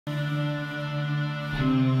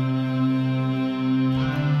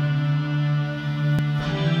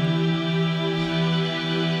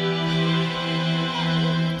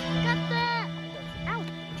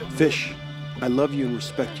Fish, I love you and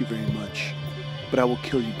respect you very much, but I will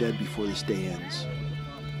kill you dead before this day ends.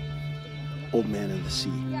 Old Man of the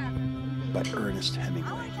Sea by Ernest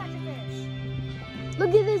Hemingway. Look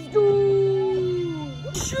at this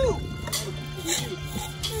dude! Shoot!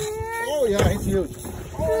 Oh yeah, he's huge.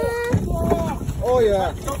 Oh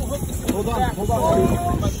yeah. Hold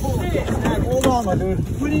on, my dude.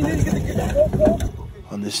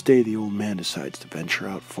 On this day, the old man decides to venture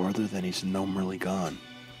out farther than he's normally gone.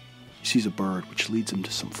 He sees a bird, which leads him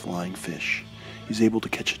to some flying fish. He's able to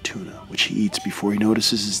catch a tuna, which he eats before he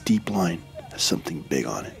notices his deep line has something big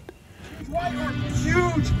on it. It's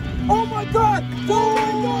huge! Oh my god! Oh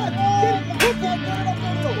my god! Get that bird up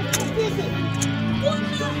there! What is it? What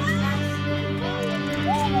the heck?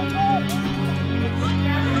 Oh my god!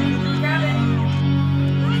 Grab it!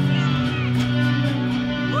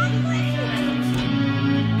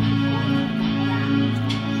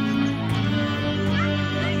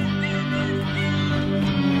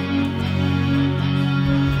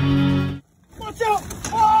 Watch out!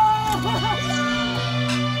 Oh!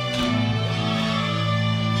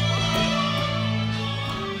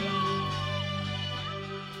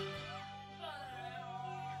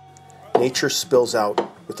 Nature spills out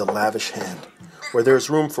with a lavish hand. Where there is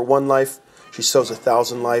room for one life, she sows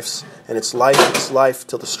 1,000 lives, and it's life,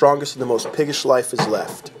 till the strongest and the most piggish life is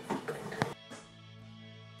left.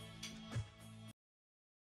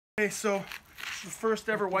 Okay, so the first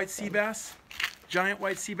ever white sea bass, giant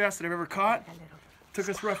white sea bass that I've ever caught. Took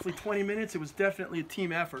us roughly 20 minutes. It was definitely a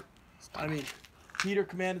team effort. I mean, Peter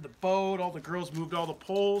commanded the boat, all the girls moved all the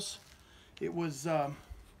poles. It was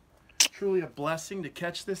truly a blessing to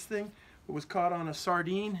catch this thing. It was caught on a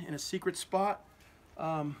sardine in a secret spot.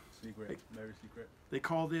 Secret, very secret. They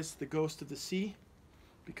call this the ghost of the sea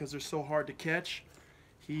because they're so hard to catch.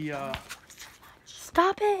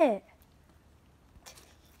 Stop it!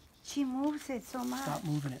 She moves it so much. Stop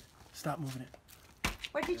moving it. Stop moving it.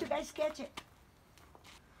 Where did you guys catch it?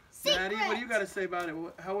 Maddie, what do you got to say about it?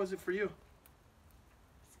 How was it for you?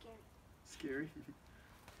 Scary. Scary?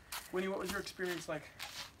 Winnie, what was your experience like?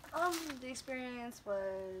 The experience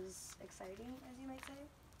was exciting, as you might say.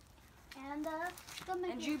 And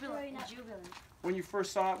Jubilant. When you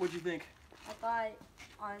first saw it, what'd you think? I thought,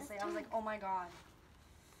 honestly, I was like, oh my god.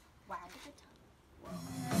 Wow.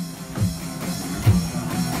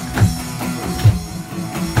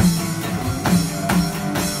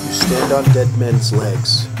 You stand on dead men's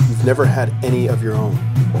legs. You've never had any of your own.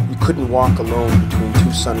 You couldn't walk alone between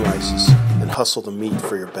two sunrises and hustle the meat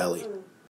for your belly.